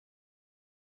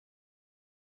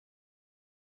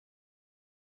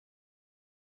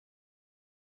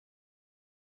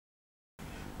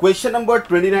Question number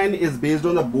 29 is based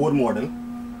on the Bohr model,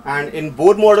 and in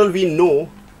Bohr model we know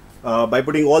by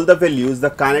putting all the values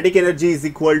the kinetic energy is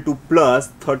equal to plus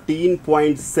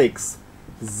 13.6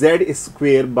 z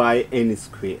square by n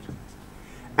square,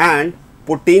 and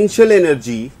potential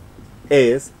energy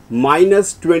is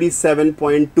minus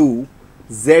 27.2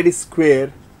 z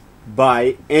square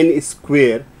by n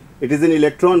square. It is in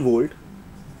electron volt.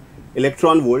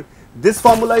 This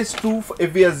formula is true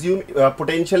if we assume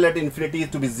potential at infinity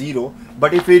to be 0,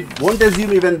 but if we won't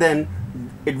assume even then,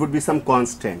 it would be some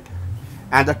constant,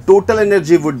 and the total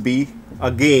energy would be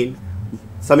again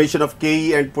summation of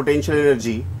Ke and potential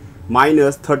energy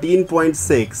minus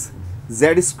 13.6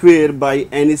 z square by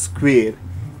n square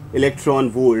electron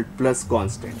volt plus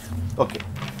constant. Okay,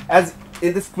 as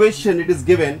in this question it is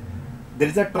given there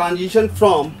is a transition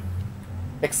from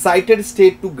excited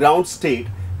state to ground state,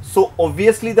 so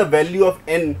obviously the value of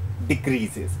n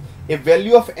decreases. If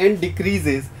value of n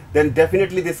decreases, then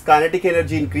definitely this kinetic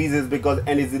energy increases because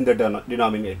n is in the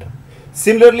denominator.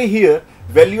 Similarly here,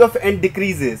 value of n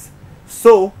decreases,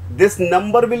 so this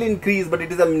number will increase, but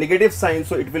it is a negative sign,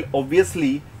 so it will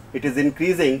obviously, it is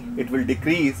increasing, it will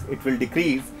decrease,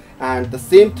 and the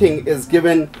same thing is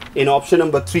given in option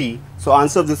number 3. So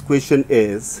answer of this question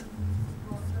is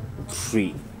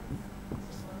 3.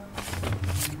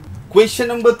 Question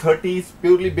number 30 is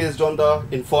purely based on the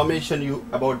information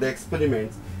about the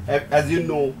experiments. As you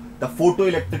know, the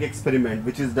photoelectric experiment,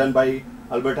 which is done by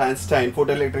Albert Einstein,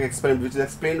 photoelectric experiment which is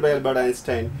explained by Albert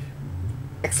Einstein,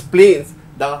 explains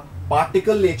the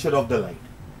particle nature of the light.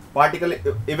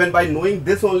 Even by knowing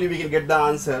this only we can get the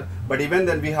answer, but even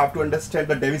then we have to understand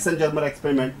the Davison-Germer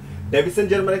experiment.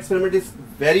 Davison-Germer experiment is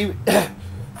very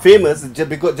famous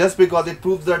just because it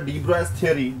proves the de Broglie's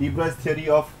theory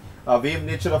of wave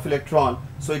nature of electron.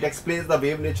 So it explains the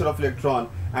wave nature of electron,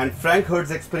 and Frank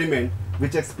Hertz's experiment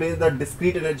which explains the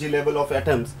discrete energy level of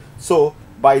atoms. So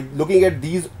by looking at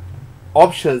these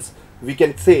options, we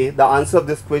can say the answer of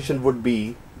this question would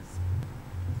be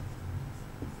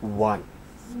 1.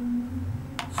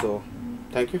 So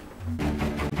thank you.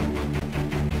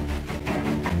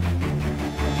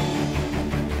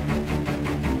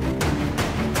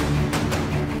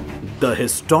 The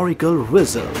historical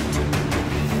result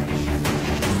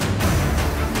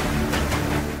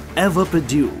ever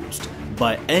produced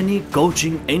by any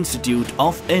coaching institute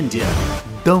of India.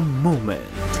 The moment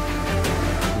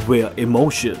where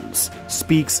emotions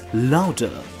speaks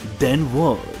louder than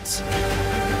words.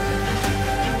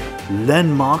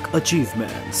 Landmark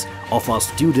achievements of our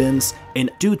students in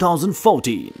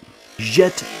 2014.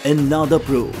 Yet another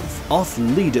proof of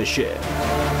leadership.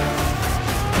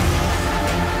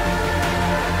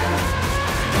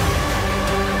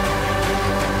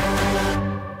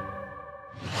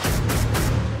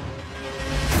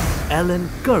 Allen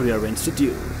Career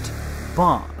Institute.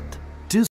 Pass.